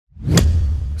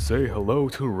Say hello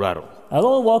to Radal.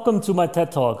 Hello and welcome to my TED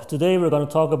Talk. Today we're going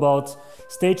to talk about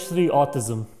Stage 3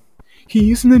 autism. He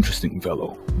is an interesting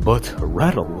fellow, but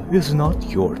Radal is not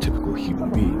your typical human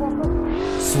being.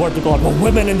 Swear to God, but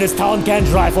women in this town can't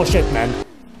drive for shit, man.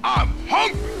 I'm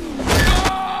hungry!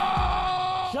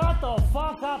 Shut the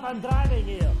fuck up, I'm driving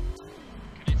here.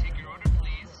 Can I take your order,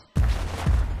 please?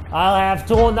 I'll have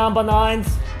 2 number 9s,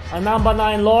 a number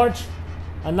 9 large,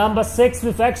 a number 6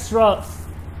 with extra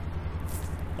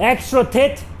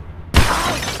tit.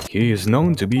 He is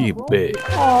known to be big.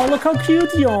 Oh, look how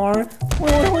cute you are.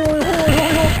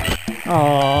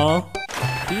 Aww.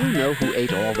 Do you know who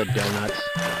ate all the donuts?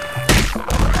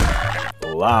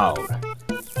 Loud.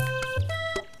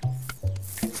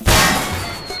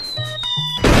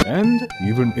 And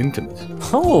even intimate.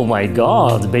 Oh my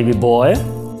God, baby boy.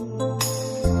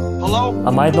 Hello? I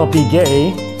might not be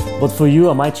gay, but for you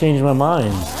I might change my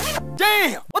mind.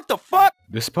 Damn! What the fuck?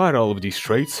 Despite all of these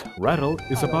traits, Radal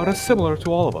is about as similar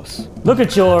to all of us. Look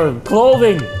at your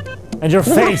clothing and your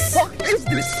face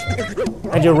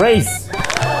and your race.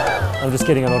 I'm just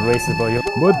kidding, I'm not racist about you.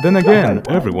 But then again,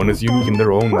 everyone is unique in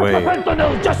their own way.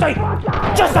 Fentanyl, Jesse!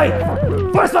 Jesse!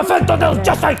 Where's my fentanyl,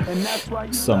 Jesse?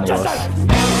 Some of us.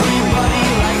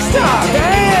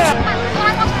 Damn!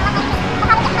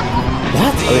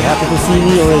 What? Are you happy to see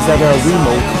me or is that a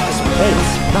remote? Hey,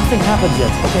 nothing happened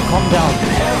yet. Okay, calm down.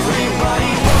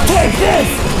 Take this!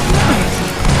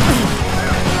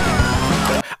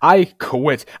 I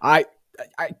quit. I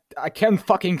can't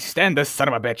fucking stand this son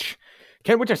of a bitch.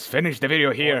 Can't we just finish the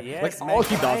video here? Oh, yes, like all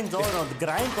he does.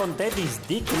 Grind on daddy's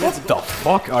dick. What the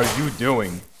fuck are you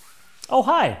doing? Oh,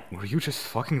 hi. Were you just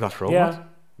fucking that robot? Yeah.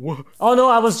 What? Oh no,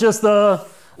 I was just Why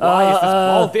is this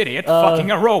bald idiot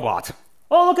fucking a robot?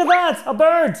 Oh, look at that! A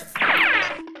bird!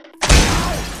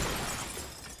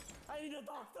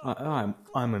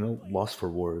 I'm at a loss for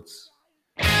words.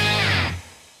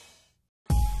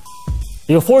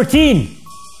 You're 14!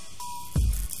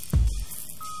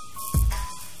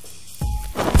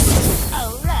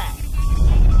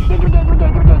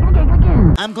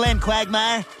 I'm Glenn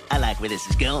Quagmire. I like where this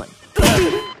is going.